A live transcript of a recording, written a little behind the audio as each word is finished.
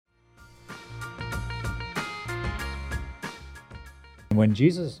When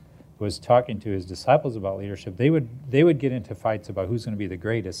Jesus was talking to his disciples about leadership, they would get into fights about who's going to be the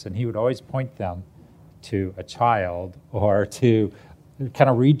greatest, and he would always point them to a child or to kind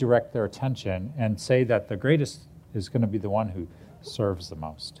of redirect their attention and say that the greatest is going to be the one who serves the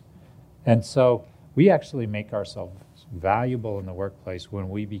most. And so we actually make ourselves valuable in the workplace when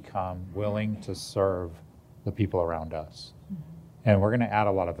we become willing to serve the people around us. And we're going to add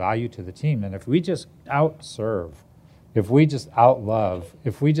a lot of value to the team. And if we just out-serve, if we just out-love,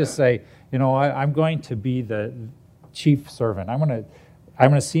 if we just say, you know what, I'm going to be the chief servant. I'm going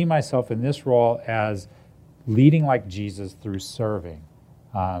to see myself in this role as leading like Jesus through serving.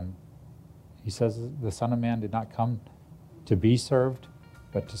 He says the Son of Man did not come to be served,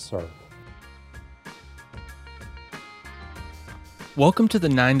 but to serve. Welcome to the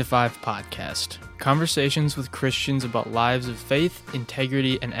 9 to 5 podcast, conversations with Christians about lives of faith,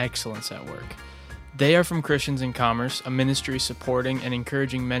 integrity, and excellence at work. They are from Christians in Commerce, a ministry supporting and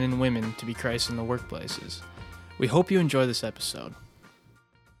encouraging men and women to be Christ in the workplaces. We hope you enjoy this episode.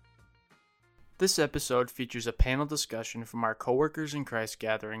 This episode features a panel discussion from our Coworkers in Christ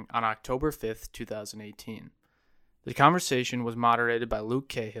gathering on October 5th, 2018. The conversation was moderated by Luke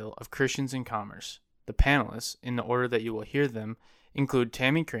Cahill of Christians in Commerce. The panelists, in the order that you will hear them, include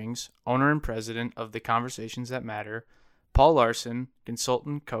Tammy Krings, owner and president of The Conversations That Matter, Paul Larson,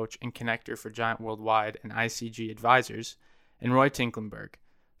 consultant, coach, and connector for Giant Worldwide and ICG Advisors, and Roy Tinklenberg,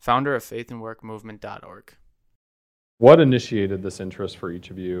 founder of faithandworkmovement.org. What initiated this interest for each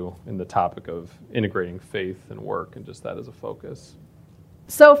of you in the topic of integrating faith and work and just that as a focus?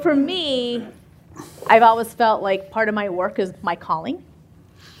 So for me, I've always felt like part of my work is my calling.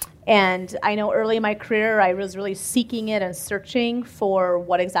 And I know early in my career, I was really seeking it and searching for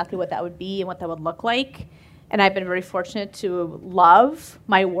what that would be and what that would look like. And I've been very fortunate to love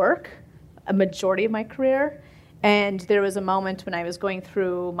my work a majority of my career. And there was a moment when I was going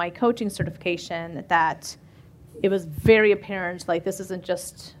through my coaching certification that it was very apparent, like, this isn't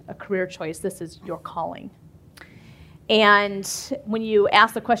just a career choice, this is your calling. And when you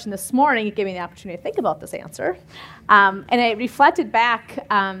asked the question this morning, it gave me the opportunity to think about this answer. And I reflected back,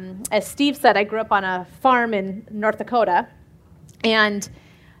 as Steve said, I grew up on a farm in North Dakota. And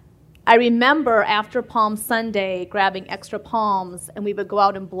I remember after Palm Sunday grabbing extra palms, and we would go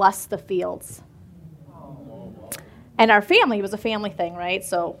out and bless the fields. And our family was a family thing, right?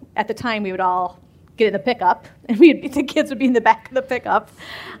 So at the time, we would all get in the pickup, and the kids would be in the back of the pickup.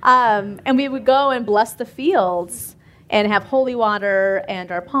 And we would go and bless the fields and have holy water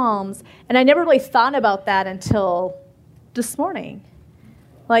and our palms. And I never really thought about that until this morning.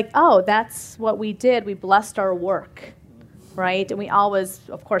 Like, oh, that's what we did. We blessed our work, right? And we always,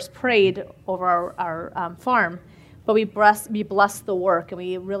 of course, prayed over our farm, but we blessed the work, and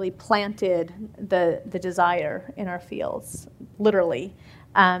we really planted the desire in our fields, literally.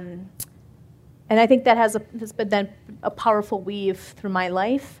 And I think that has been then a powerful weave through my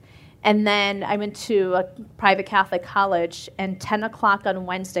life. And then I went to a private Catholic college, and 10 o'clock on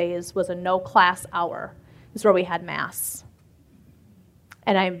Wednesdays was a no-class hour. It was where we had Mass.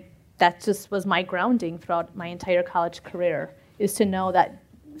 And that just was my grounding throughout my entire college career, is to know that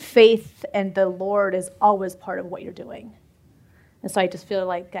faith and the Lord is always part of what you're doing. And so I just feel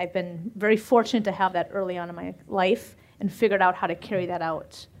like I've been very fortunate to have that early on in my life and figured out how to carry that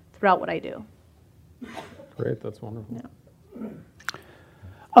out throughout what I do. Great, that's wonderful. Yeah.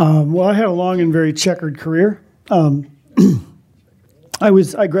 Well, I had a long and very checkered career. I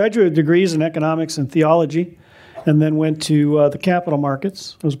graduated degrees in economics and theology, and then went to the capital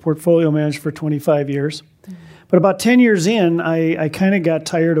markets. I was a portfolio manager for 25 years. But about 10 years in, I kind of got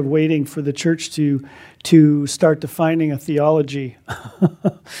tired of waiting for the church to start defining a theology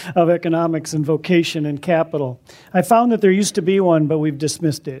of economics and vocation and capital. I found that there used to be one, but we've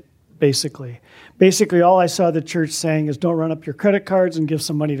dismissed it. Basically, all I saw the church saying is, don't run up your credit cards and give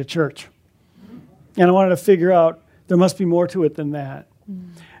some money to church. And I wanted to figure out there must be more to it than that.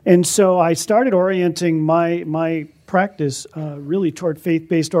 And so I started orienting my practice really toward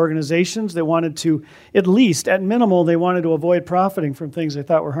faith-based organizations that wanted to, at least, at minimal, they wanted to avoid profiting from things they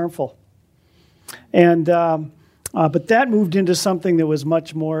thought were harmful. And but that moved into something that was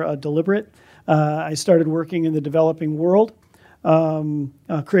much more deliberate. I started working in the developing world,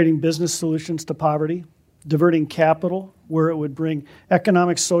 creating business solutions to poverty, diverting capital where it would bring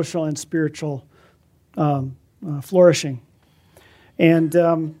economic, social, and spiritual flourishing. And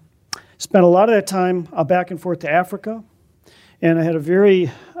spent a lot of that time back and forth to Africa, and I had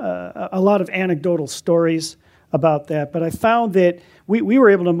a lot of anecdotal stories about that. But I found that we were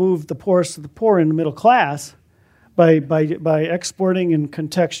able to move the poorest of the poor in the middle class, by exporting and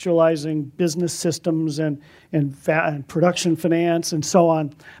contextualizing business systems and production finance and so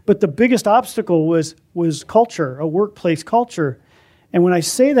on. But the biggest obstacle was culture, a workplace culture. And when I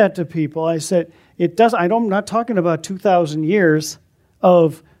say that to people, I said, I'm not talking about 2,000 years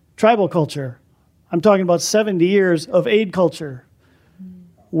of tribal culture. I'm talking about 70 years of aid culture,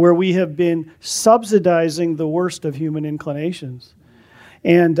 where we have been subsidizing the worst of human inclinations.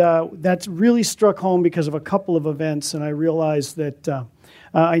 And that's really struck home because of a couple of events, and I realized that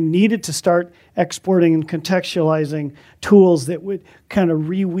I needed to start exporting and contextualizing tools that would kind of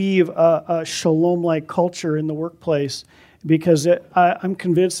reweave a shalom-like culture in the workplace, because I'm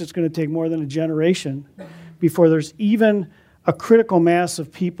convinced it's going to take more than a generation before there's even a critical mass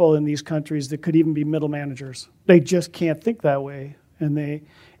of people in these countries that could even be middle managers. They just can't think that way, and I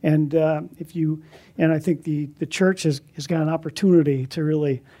think the church has got an opportunity to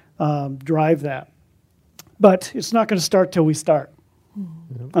really drive that. But it's not going to start till we start,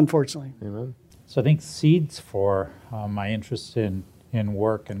 unfortunately. Amen. So I think seeds for my interest in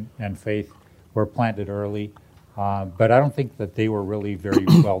work and faith were planted early, but I don't think that they were really very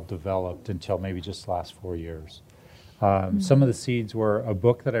well developed until maybe just the last 4 years. Some of the seeds were a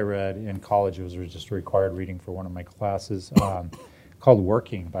book that I read in college. It was just a required reading for one of my classes. Called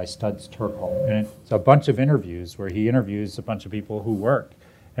Working by Studs Terkel. And it's a bunch of interviews where he interviews a bunch of people who work.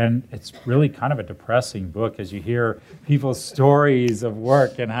 And it's really kind of a depressing book as you hear people's stories of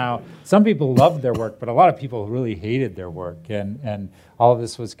work and how some people loved their work, but a lot of people really hated their work. And all of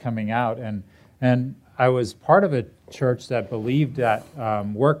this was coming out. And I was part of a church that believed that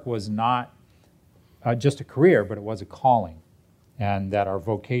work was not just a career, but it was a calling. And that our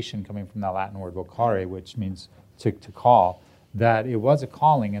vocation, coming from that Latin word vocare, which means to call, that it was a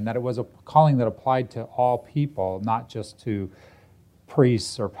calling, and that it was a calling that applied to all people, not just to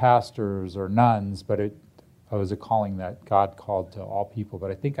priests or pastors or nuns, but it was a calling that God called to all people.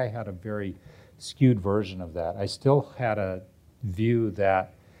 But I think I had a very skewed version of that. I still had a view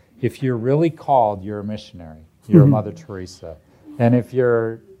that if you're really called, you're a missionary, you're a Mother Teresa. And if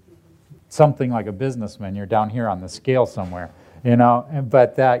you're something like a businessman, you're down here on the scale somewhere,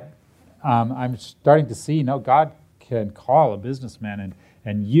 But that I'm starting to see, God can call a businessman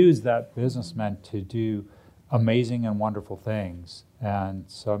and use that businessman to do amazing and wonderful things. And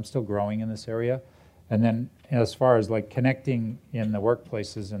so I'm still growing in this area. And then as far as like connecting in the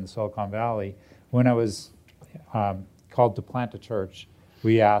workplaces in the Silicon Valley, when I was called to plant a church,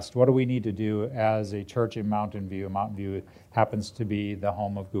 we asked, what do we need to do as a church in Mountain View? Mountain View happens to be the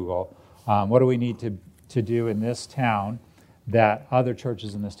home of Google. What do we need to do in this town that other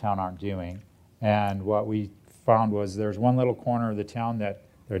churches in this town aren't doing? And what we found was there's one little corner of the town that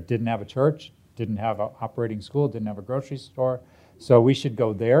didn't have a church, didn't have an operating school, didn't have a grocery store. So we should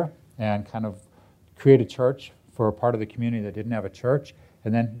go there and kind of create a church for a part of the community that didn't have a church.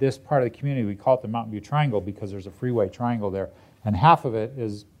 And then this part of the community, we call it the Mountain View Triangle because there's a freeway triangle there. And half of it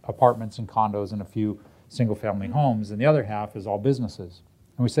is apartments and condos and a few single-family homes, and the other half is all businesses.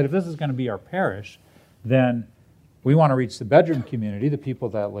 And we said, if this is going to be our parish, then we want to reach the bedroom community, the people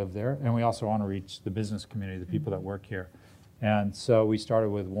that live there, and we also want to reach the business community, the people that work here. And so we started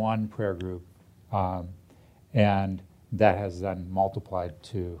with one prayer group, and that has then multiplied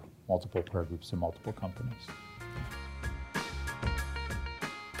to multiple prayer groups and multiple companies.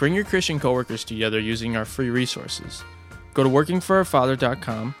 Bring your Christian coworkers together using our free resources. Go to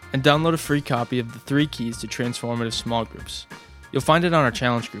workingforourfather.com and download a free copy of the 3 Keys to Transformative Small Groups. You'll find it on our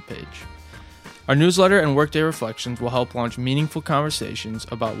Challenge Group page. Our newsletter and Workday Reflections will help launch meaningful conversations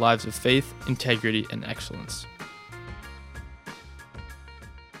about lives of faith, integrity, and excellence.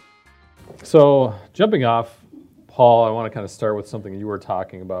 So, jumping off, Paul, I want to kind of start with something you were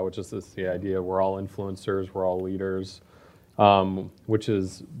talking about, which is the idea we're all influencers, we're all leaders, which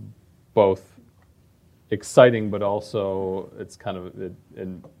is both exciting, but also it's kind of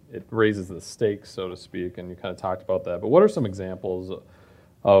it raises the stakes, so to speak, and you kind of talked about that. But what are some examples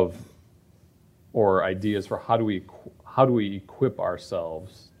of or ideas for how do we equip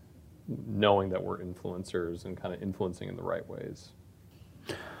ourselves, knowing that we're influencers and kind of influencing in the right ways?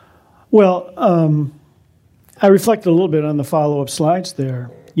 Well, I reflected a little bit on the follow-up slides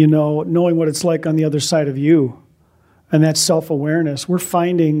there. Knowing what it's like on the other side of you, and that self-awareness. We're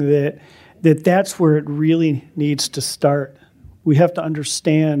finding that's where it really needs to start. We have to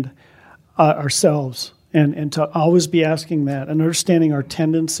understand ourselves and to always be asking that and understanding our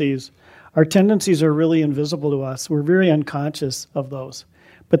tendencies. Our tendencies are really invisible to us. We're very unconscious of those,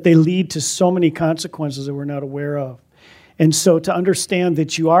 but they lead to so many consequences that we're not aware of. And so to understand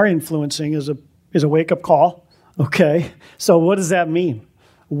that you are influencing is a wake-up call. Okay, so what does that mean?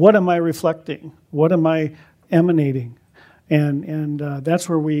 What am I reflecting? What am I emanating, and that's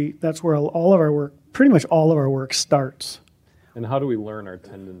where all of our work, pretty much all of our work, starts. And how do we learn our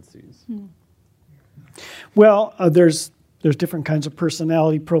tendencies? Well, there's different kinds of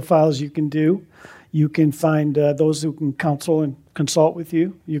personality profiles you can do. You can find those who can counsel and consult with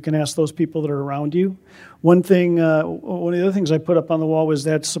you. You can ask those people that are around you. One of the other things I put up on the wall was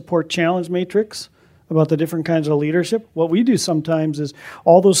that support challenge matrix about the different kinds of leadership. What we do sometimes is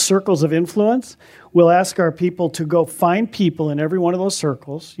all those circles of influence, we'll ask our people to go find people in every one of those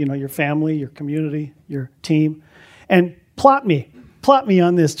circles, your family, your community, your team, and plot me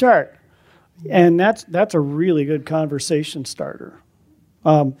on this chart. And that's a really good conversation starter.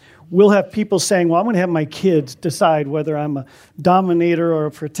 We'll have people saying, well, I'm going to have my kids decide whether I'm a dominator or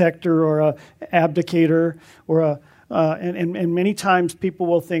a protector or a abdicator and many times people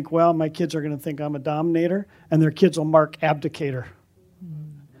will think, well, my kids are going to think I'm a dominator, and their kids will mark abdicator.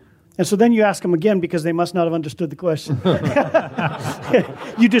 And so then you ask them again because they must not have understood the question.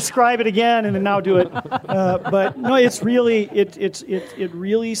 You describe it again and then now do it. But no, it's really it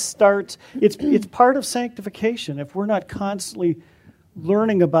really starts. It's part of sanctification. If we're not constantly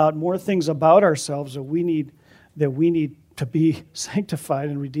learning about more things about ourselves that we need to be sanctified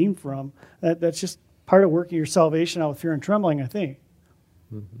and redeemed from, that's just part of working your salvation out with fear and trembling, I think.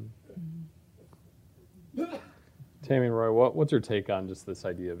 Mm-hmm. Tammy and Roy, what's your take on just this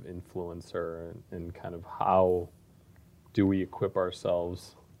idea of influencer and kind of how do we equip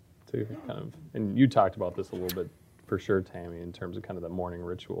ourselves to kind of, and you talked about this a little bit for sure, Tammy, in terms of kind of the morning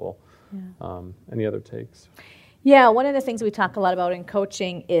ritual. Yeah. Any other takes? Yeah, one of the things we talk a lot about in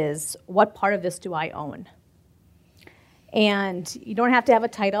coaching is what part of this do I own? And you don't have to have a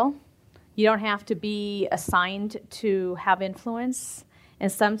title. You don't have to be assigned to have influence.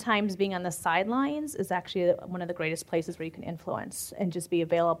 And sometimes being on the sidelines is actually one of the greatest places where you can influence and just be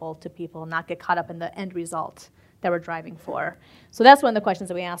available to people and not get caught up in the end result that we're driving for. So that's one of the questions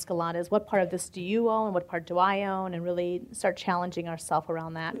that we ask a lot is what part of this do you own and what part do I own, and really start challenging ourselves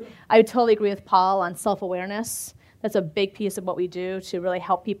around that. I totally agree with Paul on self-awareness. That's a big piece of what we do to really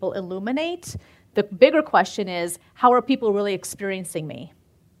help people illuminate. The bigger question is, how are people really experiencing me?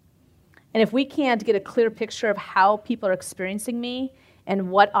 And if we can't get a clear picture of how people are experiencing me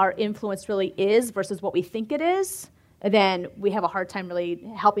and what our influence really is versus what we think it is, then we have a hard time really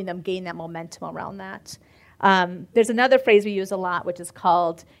helping them gain that momentum around that. There's another phrase we use a lot, which is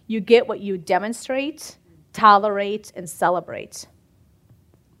called, you get what you demonstrate, tolerate, and celebrate.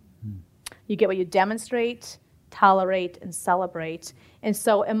 You get what you demonstrate, tolerate, and celebrate. And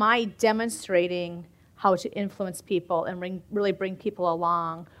so am I demonstrating how to influence people and really bring people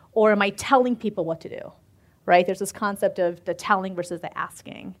along, or am I telling people what to do? Right? There's this concept of the telling versus the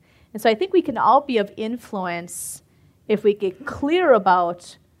asking. And so I think we can all be of influence if we get clear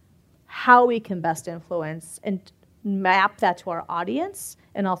about how we can best influence and map that to our audience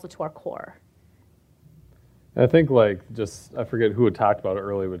and also to our core. I think I forget who had talked about it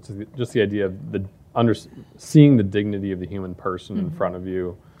earlier, but just the idea of seeing the dignity of the human person in front of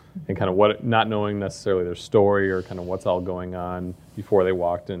you and kind of not knowing necessarily their story or kind of what's all going on before they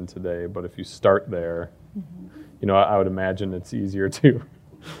walked in today. But if you start there, I would imagine it's easier to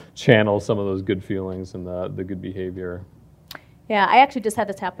channel some of those good feelings and the good behavior. Yeah, I actually just had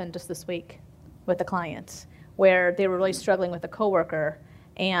this happen just this week with a client where they were really struggling with a coworker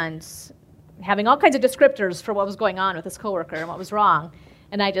and having all kinds of descriptors for what was going on with this coworker and what was wrong.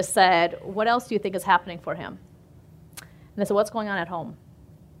 And I just said, what else do you think is happening for him? And I said, what's going on at home?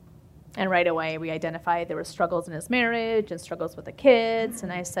 And right away we identified there were struggles in his marriage and struggles with the kids.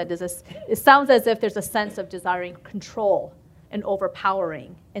 And I said, it sounds as if there's a sense of desiring control and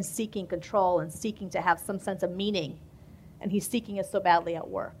overpowering and seeking control and seeking to have some sense of meaning. And he's seeking it so badly at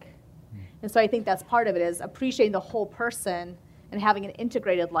work. And so I think that's part of it, is appreciating the whole person and having an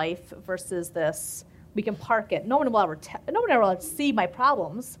integrated life versus this, we can park it. No one will ever see my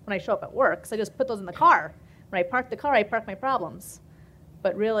problems when I show up at work, so I just put those in the car. When I park the car, I park my problems.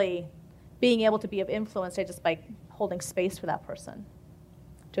 But really, being able to be of influence just by holding space for that person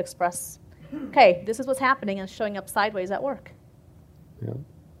to express, okay, this is what's happening, and showing up sideways at work. Yeah.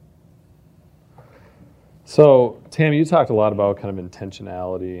 So, Tammy, you talked a lot about kind of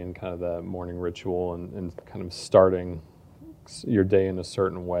intentionality and kind of the morning ritual and kind of starting your day in a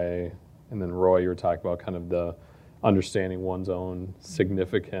certain way. And then, Roy, you were talking about kind of the understanding one's own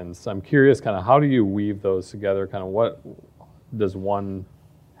significance. I'm curious, kind of, how do you weave those together? Kind of what does one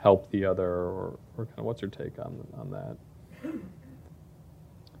help the other, or kind of what's your take on that?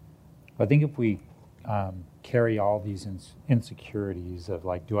 I think if we carry all these insecurities of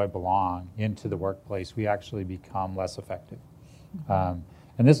do I belong into the workplace, we actually become less effective.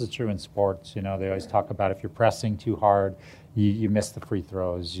 And And this is true in sports. They always talk about if you're pressing too hard, you miss the free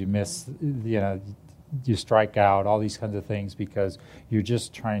throws, you miss, you strike out, all these kinds of things because you're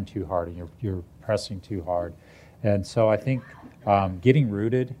just trying too hard and you're pressing too hard. And so I think getting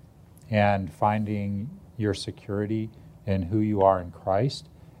rooted and finding your security in who you are in Christ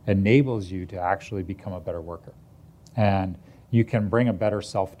enables you to actually become a better worker. And you can bring a better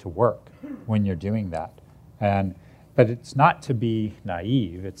self to work when you're doing that. But it's not to be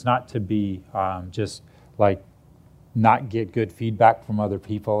naive. It's not to be just like not get good feedback from other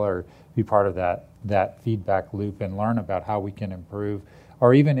people or be part of that feedback loop and learn about how we can improve.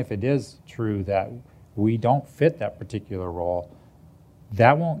 Or even if it is true that we don't fit that particular role,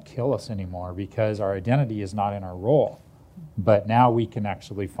 that won't kill us anymore because our identity is not in our role. But now we can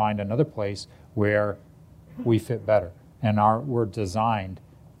actually find another place where we fit better. And we're designed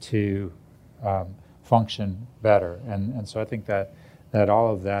to function better. And so I think that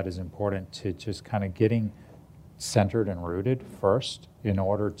all of that is important to just kind of getting centered and rooted first in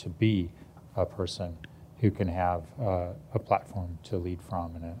order to be a person who can have a platform to lead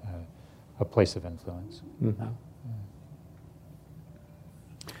from and a place of influence. Mm-hmm.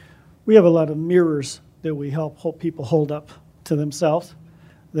 We have a lot of mirrors that we help people hold up to themselves.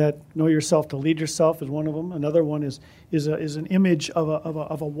 That know yourself to lead yourself is one of them. Another one is an image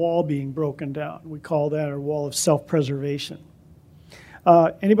of a wall being broken down. We call that a wall of self-preservation.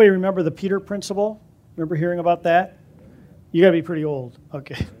 Anybody remember the Peter Principle? Remember hearing about that? You got to be pretty old.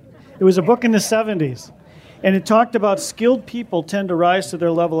 Okay. It was a book in the 70s, and it talked about skilled people tend to rise to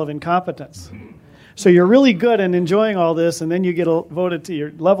their level of incompetence. So you're really good and enjoying all this, and then you get voted to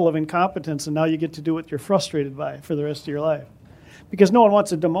your level of incompetence, and now you get to do what you're frustrated by for the rest of your life. Because no one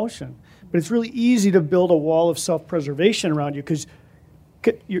wants a demotion. But it's really easy to build a wall of self-preservation around you because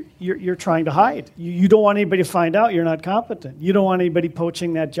you're trying to hide. You don't want anybody to find out you're not competent. You don't want anybody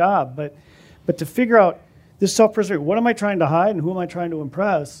poaching that job. But to figure out this self-preservation, what am I trying to hide and who am I trying to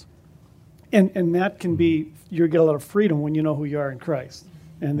impress? And that can be, you get a lot of freedom when you know who you are in Christ.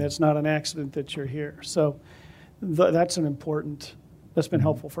 And that's not an accident that you're here. So that's been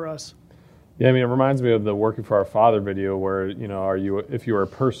helpful for us. Yeah, I mean, it reminds me of the Working for Our Father video where, if you're a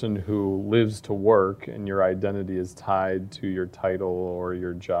person who lives to work and your identity is tied to your title or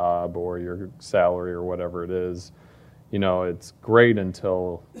your job or your salary or whatever it is, it's great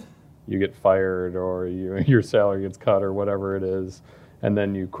until you get fired or your salary gets cut or whatever it is. And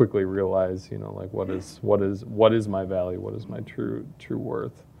then you quickly realize, what is my value? What is my true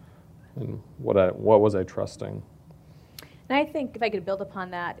worth? And what was I trusting? And I think if I could build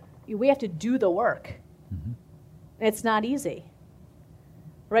upon that, we have to do the work. Mm-hmm. It's not easy,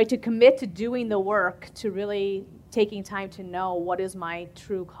 right? To commit to doing the work, to really taking time to know what is my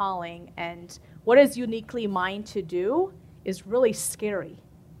true calling and what is uniquely mine to do is really scary.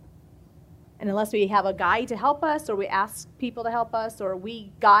 And unless we have a guide to help us or we ask people to help us or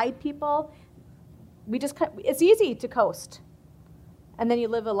we guide people, it's easy to coast. And then you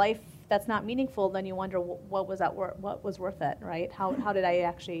live a life that's not meaningful, then you wonder what was worth it, right? How did I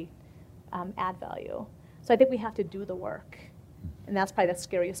actually add value? So I think we have to do the work, and that's probably the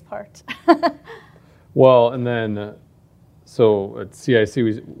scariest part. Well, and then, so at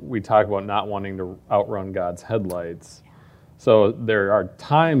CIC we talk about not wanting to outrun God's headlights. Yeah. So there are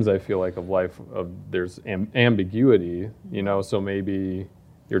times I feel like of life there's ambiguity, so maybe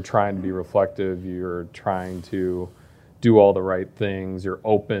you're trying to be reflective, you're trying to do all the right things, you're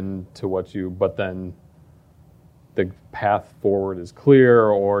open to but then the path forward is clear,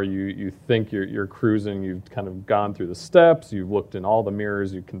 or you think you're cruising, you've kind of gone through the steps, you've looked in all the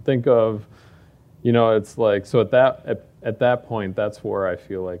mirrors you can think of. It's like, so at that point, that's where I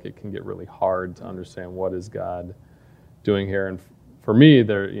feel like it can get really hard to understand what is God doing here. And for me,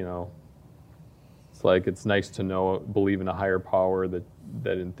 it's like it's nice to believe in a higher power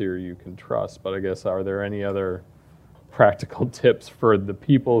that in theory you can trust. But I guess, are there any other practical tips for the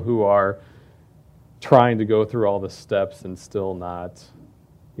people who are trying to go through all the steps and still not,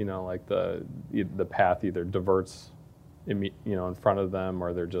 like the path either diverts, in front of them,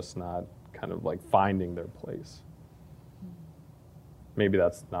 or they're just not kind of like finding their place? Maybe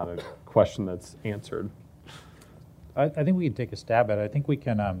that's not a question that's answered. I think we can take a stab at it. I think we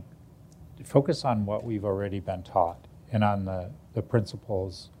can focus on what we've already been taught and on the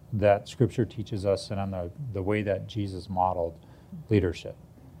principles that Scripture teaches us and on the way that Jesus modeled leadership.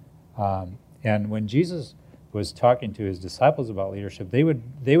 And when Jesus was talking to his disciples about leadership, they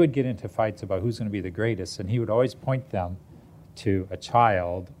would get into fights about who's going to be the greatest, and he would always point them to a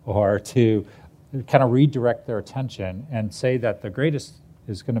child or to kind of redirect their attention and say that the greatest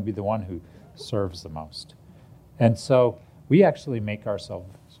is going to be the one who serves the most. And so we actually make ourselves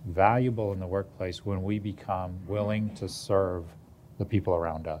valuable in the workplace when we become willing to serve the people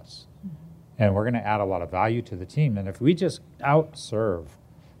around us. And we're going to add a lot of value to the team. And if we just out-serve,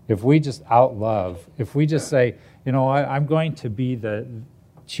 if we just out-love, if we just say, I'm going to be the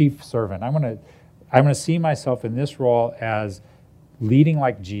chief servant. I'm going to see myself in this role as leading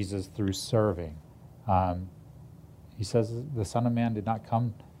like Jesus through serving. He says the Son of Man did not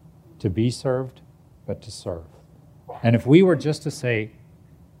come to be served, but to serve. And if we were just to say,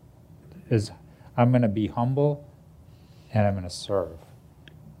 I'm going to be humble and I'm going to serve.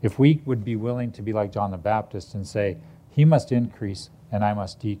 If we would be willing to be like John the Baptist and say, he must increase and I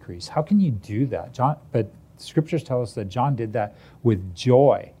must decrease. How can you do that? But scriptures tell us that John did that with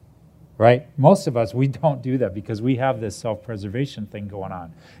joy, right? Most of us, we don't do that because we have this self-preservation thing going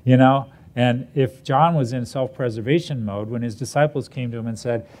on, And if John was in self-preservation mode, when his disciples came to him and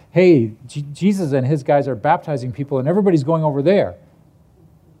said, hey, Jesus and his guys are baptizing people and everybody's going over there,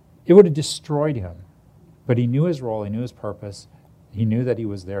 it would have destroyed him. But he knew his role, he knew his purpose, he knew that he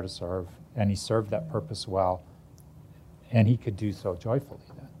was there to serve, and he served that purpose well, and he could do so joyfully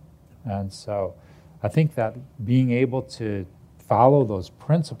then. And so I think that being able to follow those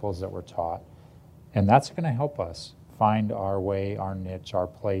principles that we're taught, and that's going to help us find our way, our niche, our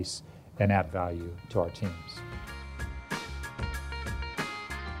place, and add value to our teams.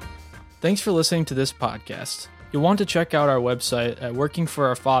 Thanks for listening to this podcast. You'll want to check out our website at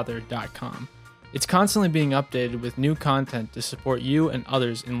workingforourfather.com. It's constantly being updated with new content to support you and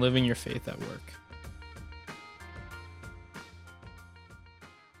others in living your faith at work.